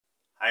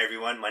Hi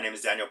everyone, my name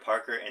is Daniel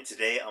Parker and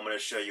today I'm going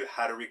to show you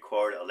how to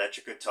record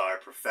electric guitar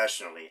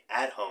professionally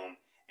at home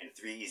in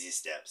 3 easy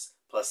steps,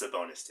 plus a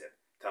bonus tip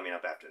coming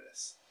up after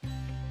this.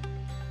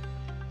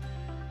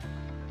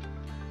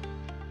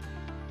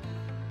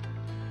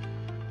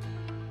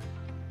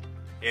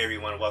 Hey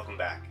everyone, welcome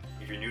back.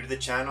 If you're new to the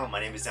channel, my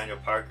name is Daniel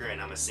Parker and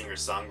I'm a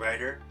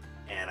singer-songwriter,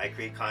 and I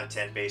create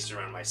content based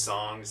around my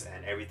songs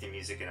and everything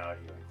music and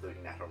audio,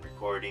 including at-home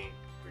recording,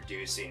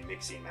 producing,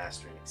 mixing,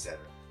 mastering, etc.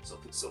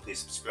 So please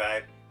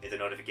subscribe, hit the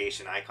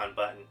notification icon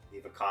button,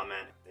 leave a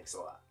comment. Thanks a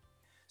lot.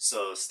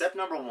 So step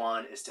number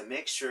 1 is to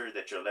make sure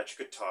that your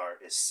electric guitar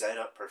is set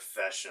up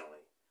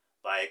professionally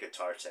by a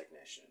guitar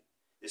technician.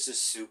 This is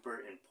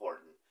super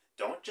important.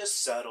 Don't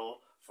just settle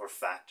for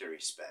factory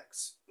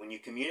specs. When you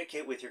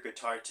communicate with your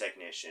guitar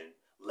technician,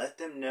 let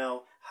them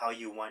know how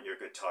you want your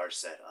guitar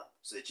set up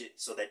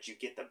so that you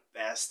get the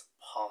best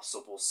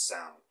possible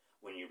sound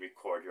when you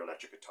record your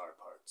electric guitar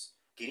parts.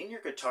 Getting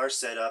your guitar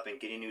set up and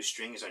getting new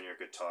strings on your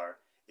guitar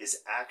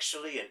is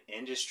actually an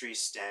industry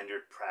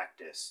standard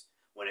practice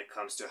when it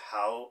comes to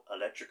how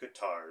electric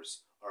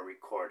guitars are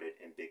recorded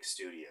in big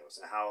studios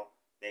and how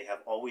they have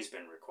always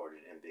been recorded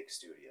in big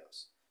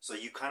studios. So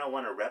you kind of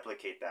want to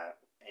replicate that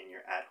in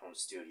your at-home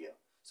studio.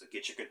 So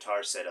get your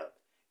guitar set up,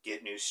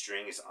 get new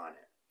strings on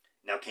it.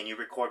 Now, can you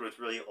record with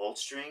really old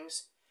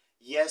strings?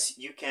 Yes,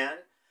 you can.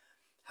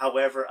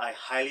 However, I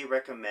highly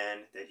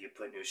recommend that you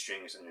put new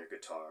strings on your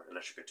guitar,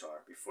 electric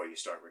guitar, before you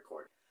start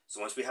recording. So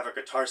once we have our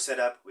guitar set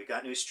up, we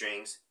got new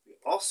strings, we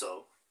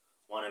also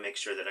want to make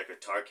sure that our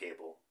guitar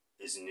cable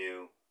is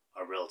new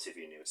or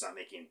relatively new. It's not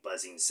making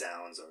buzzing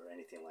sounds or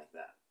anything like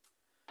that.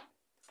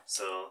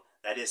 So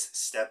that is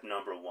step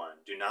number 1.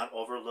 Do not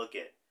overlook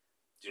it.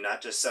 Do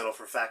not just settle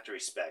for factory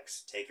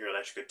specs. Take your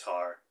electric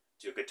guitar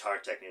to a guitar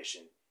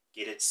technician,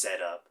 get it set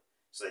up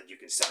so that you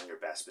can sound your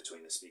best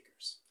between the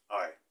speakers.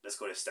 Alright, let's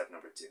go to step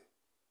number 2.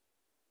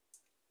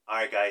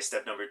 Alright guys,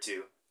 step number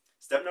 2.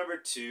 Step number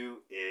 2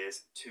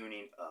 is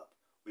tuning up.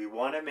 We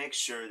want to make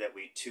sure that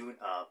we tune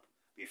up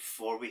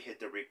before we hit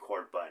the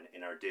record button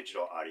in our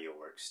digital audio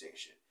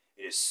workstation.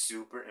 It is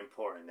super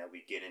important that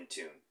we get in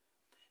tune.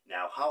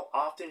 Now, how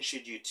often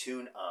should you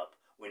tune up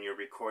when you're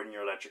recording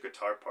your electric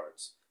guitar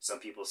parts? Some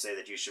people say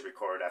that you should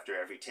record after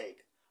every take.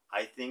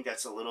 I think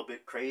that's a little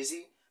bit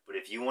crazy, but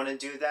if you want to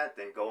do that,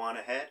 then go on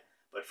ahead.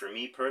 But for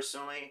me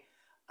personally,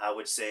 I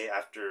would say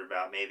after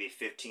about maybe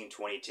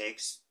 15-20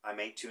 takes, I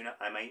might tune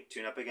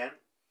up again.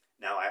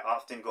 Now, I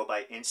often go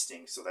by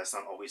instinct, so that's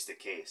not always the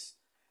case.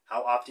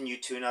 How often you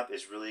tune up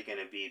is really going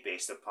to be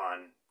based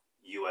upon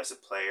you as a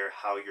player,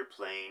 how you're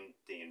playing,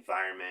 the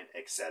environment,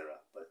 etc.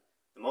 But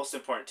the most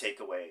important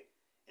takeaway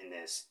in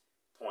this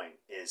point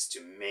is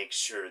to make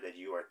sure that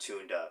you are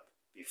tuned up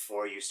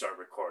before you start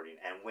recording.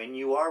 And when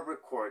you are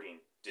recording,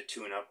 to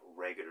tune up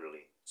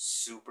regularly.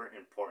 Super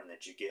important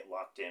that you get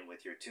locked in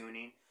with your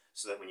tuning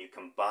so that when you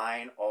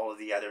combine all of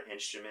the other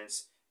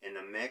instruments in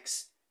the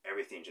mix,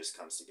 everything just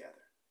comes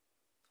together.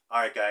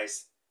 Alright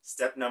guys,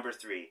 step number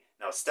 3.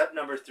 Now step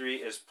number 3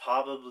 is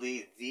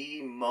probably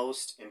the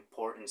most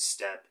important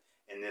step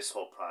in this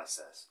whole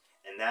process,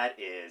 and that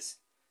is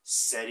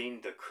setting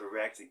the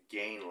correct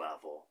gain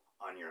level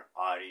on your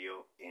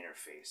audio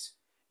interface.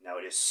 Now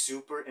it is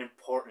super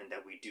important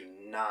that we do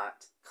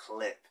not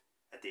clip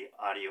at the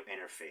audio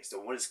interface.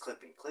 So what is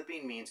clipping?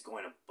 Clipping means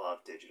going above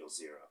digital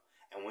 0.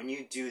 And when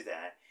you do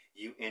that,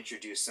 you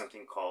introduce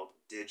something called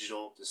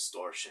digital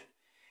distortion.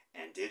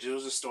 And digital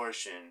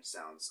distortion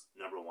sounds,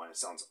 number 1, it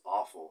sounds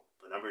awful.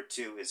 But number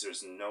 2 is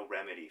there's no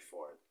remedy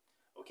for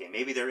it. Okay,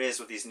 maybe there is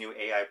with these new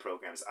AI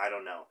programs, I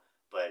don't know.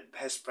 But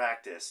best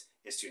practice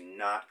is to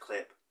not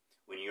clip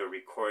when you're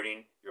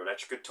recording your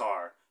electric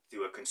guitar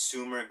through a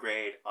consumer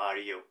grade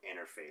audio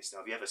interface.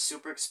 Now if you have a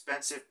super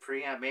expensive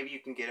preamp, maybe you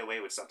can get away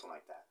with something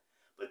like that.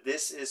 But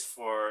this is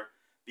for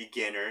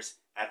beginners,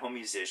 at-home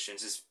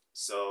musicians,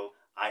 so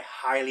I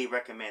highly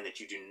recommend that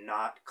you do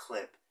not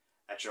clip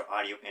at your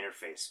audio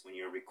interface when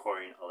you're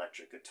recording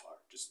electric guitar.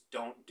 Just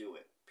don't do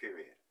it,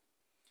 period.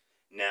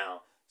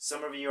 Now,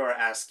 some of you are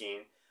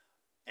asking,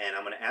 and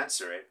I'm going to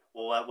answer it,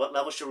 well, at what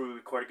level should we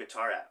record a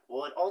guitar at?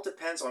 Well, it all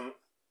depends on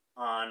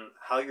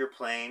how you're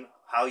playing,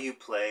 how you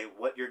play,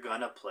 what you're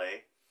going to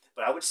play.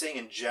 But I would say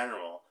in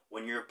general,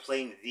 when you're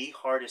playing the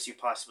hardest you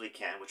possibly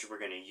can, which we're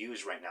going to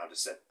use right now to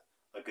set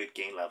a good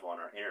gain level on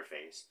our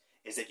interface,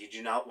 is that you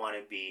do not want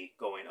to be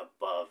going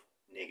above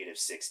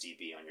 -6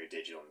 dB on your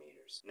digital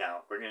meters.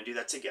 Now, we're going to do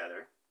that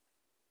together.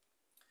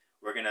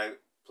 We're going to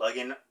plug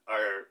in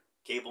our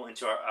cable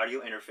into our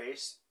audio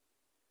interface.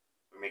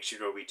 We'll make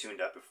sure we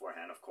tuned up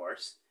beforehand, of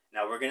course.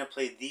 Now, we're going to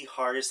play the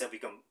hardest that we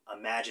can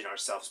imagine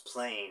ourselves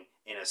playing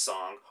in a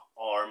song,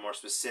 or more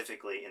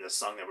specifically in the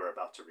song that we're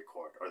about to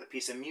record, or the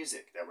piece of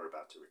music that we're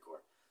about to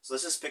record. So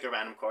let's just pick a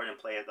random chord and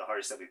play it the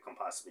hardest that we can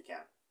possibly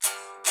can.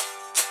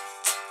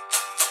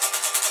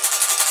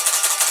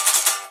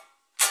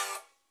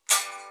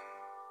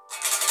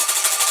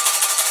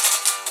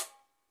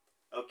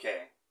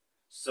 Okay,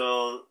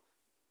 so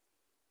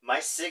my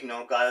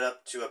signal got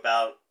up to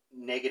about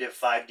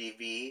 -5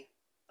 dB,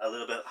 a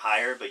little bit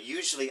higher, but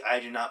usually I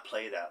do not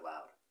play that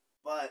loud.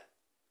 but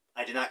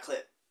I did not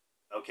clip,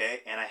 okay?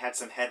 And I had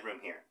some headroom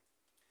here.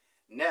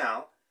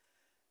 Now,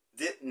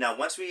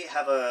 once we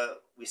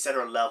set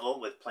our level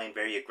with playing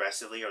very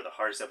aggressively or the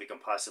hardest that we can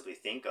possibly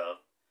think of,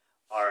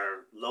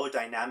 our low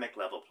dynamic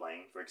level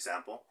playing, for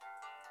example,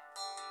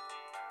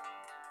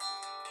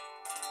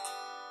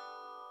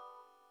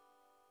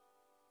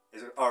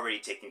 is already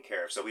taken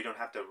care of, so we don't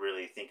have to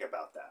really think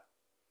about that.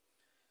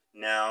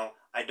 Now,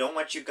 I don't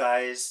want you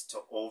guys to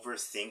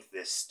overthink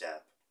this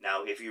step.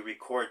 Now, if you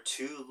record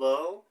too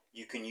low,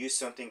 you can use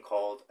something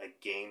called a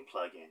gain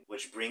plugin,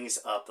 which brings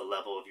up the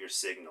level of your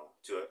signal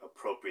to an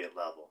appropriate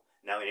level.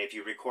 Now, and if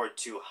you record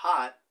too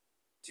hot,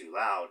 too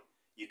loud,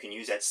 you can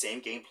use that same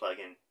gain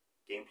plugin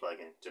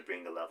to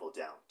bring the level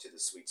down to the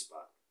sweet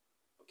spot,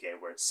 okay,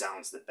 where it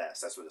sounds the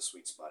best. That's where the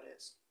sweet spot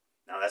is.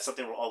 Now, that's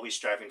something we're always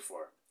striving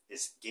for,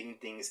 is getting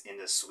things in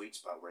the sweet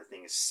spot where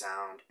things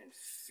sound and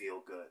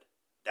feel good.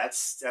 That's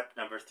step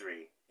number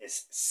 3,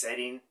 is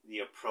setting the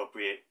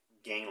appropriate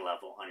gain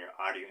level on your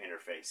audio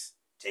interface.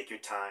 Take your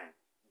time,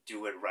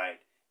 do it right,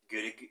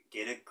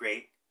 get a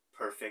great,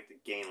 perfect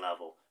gain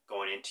level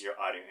going into your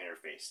audio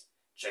interface.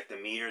 Check the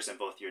meters in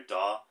both your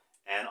DAW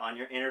and on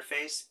your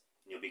interface,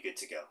 and you'll be good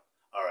to go.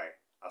 All right,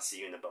 I'll see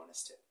you in the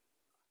bonus tip.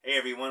 Hey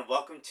everyone,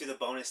 welcome to the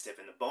bonus tip.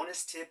 And the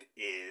bonus tip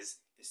is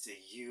to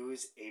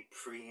use a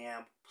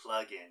preamp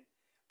plugin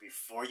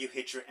before you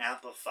hit your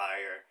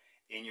amplifier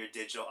in your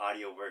digital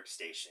audio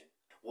workstation.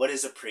 What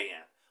is a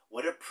preamp?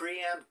 What a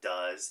preamp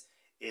does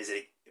is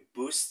it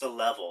boosts the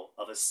level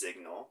of a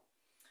signal,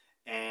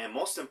 and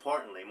more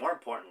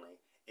importantly,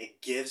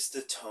 it gives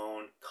the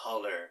tone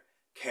color,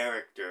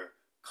 character,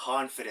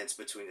 confidence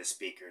between the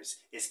speakers.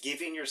 It's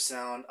giving your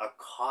sound a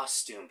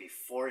costume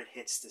before it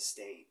hits the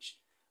stage,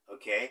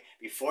 okay?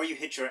 Before you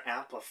hit your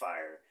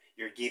amplifier,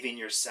 you're giving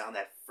your sound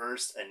that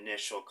first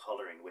initial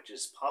coloring, which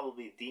is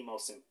probably the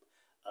most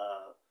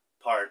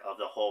part of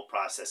the whole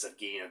process of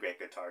getting a great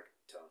guitar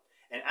tone.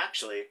 And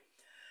actually,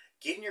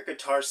 getting your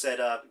guitar set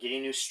up,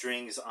 getting new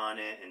strings on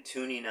it, and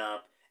tuning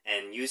up,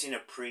 and using a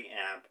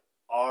preamp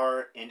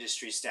are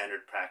industry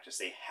standard practice.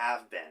 They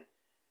have been.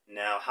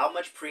 Now, how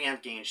much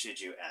preamp gain should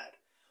you add?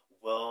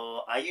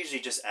 Well, I usually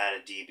just add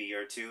a dB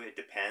or 2. It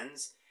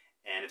depends.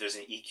 And if there's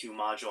an EQ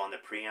module on the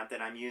preamp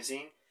that I'm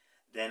using,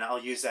 then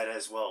I'll use that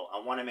as well.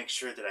 I want to make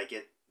sure that I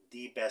get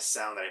the best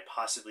sound that I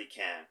possibly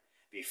can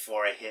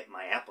before I hit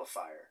my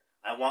amplifier.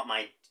 I want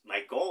my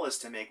goal is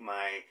to make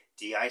my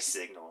DI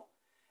signal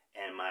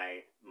and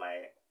my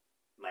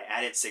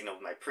added signal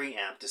with my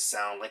preamp to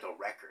sound like a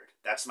record.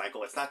 That's my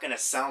goal. It's not going to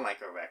sound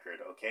like a record,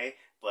 okay?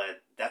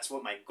 But that's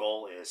what my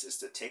goal is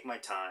to take my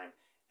time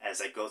as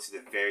I go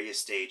through the various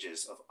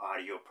stages of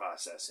audio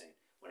processing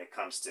when it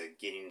comes to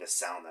getting the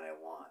sound that I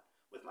want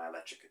with my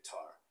electric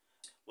guitar.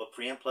 What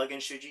preamp plugin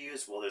should you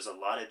use? Well, there's a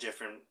lot of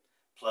different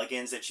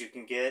plugins that you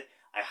can get.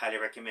 I highly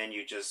recommend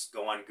you just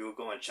go on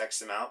Google and check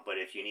some out. But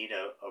if you need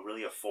a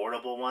really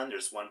affordable one,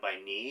 there's one by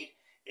Need.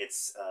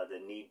 It's the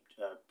Need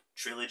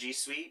Trilogy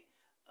Suite.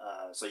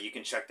 So you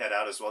can check that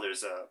out as well.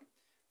 There's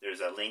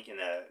a link in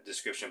the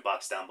description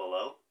box down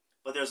below.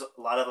 But there's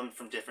a lot of them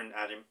from different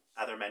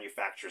other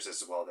manufacturers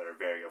as well that are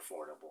very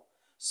affordable.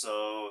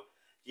 So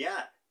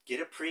yeah, get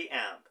a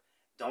preamp.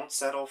 Don't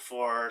settle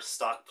for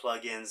stock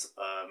plugins,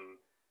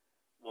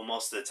 well,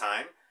 most of the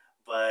time.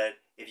 But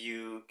if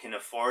you can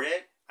afford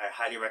it, I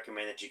highly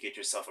recommend that you get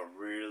yourself a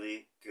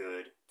really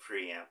good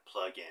preamp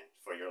plugin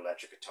for your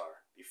electric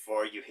guitar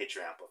before you hit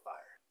your amplifier.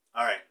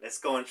 All right, let's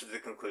go into the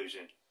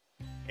conclusion.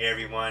 Hey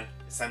everyone,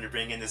 it's time to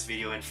bring in this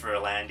video in for a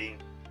landing.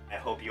 I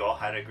hope you all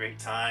had a great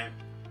time.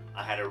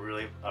 I had a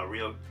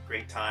real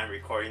great time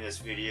recording this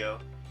video.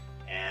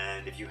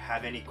 And if you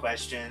have any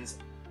questions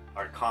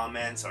or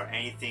comments or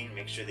anything,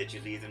 make sure that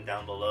you leave them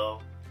down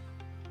below.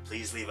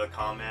 Please leave a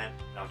comment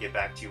and I'll get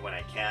back to you when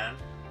I can.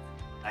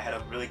 I had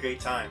a really great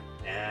time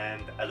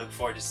and I look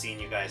forward to seeing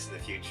you guys in the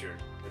future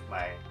with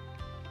my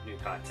new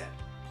content.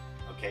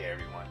 Okay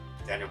everyone,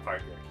 Daniel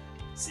Parker,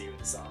 see you in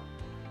the song.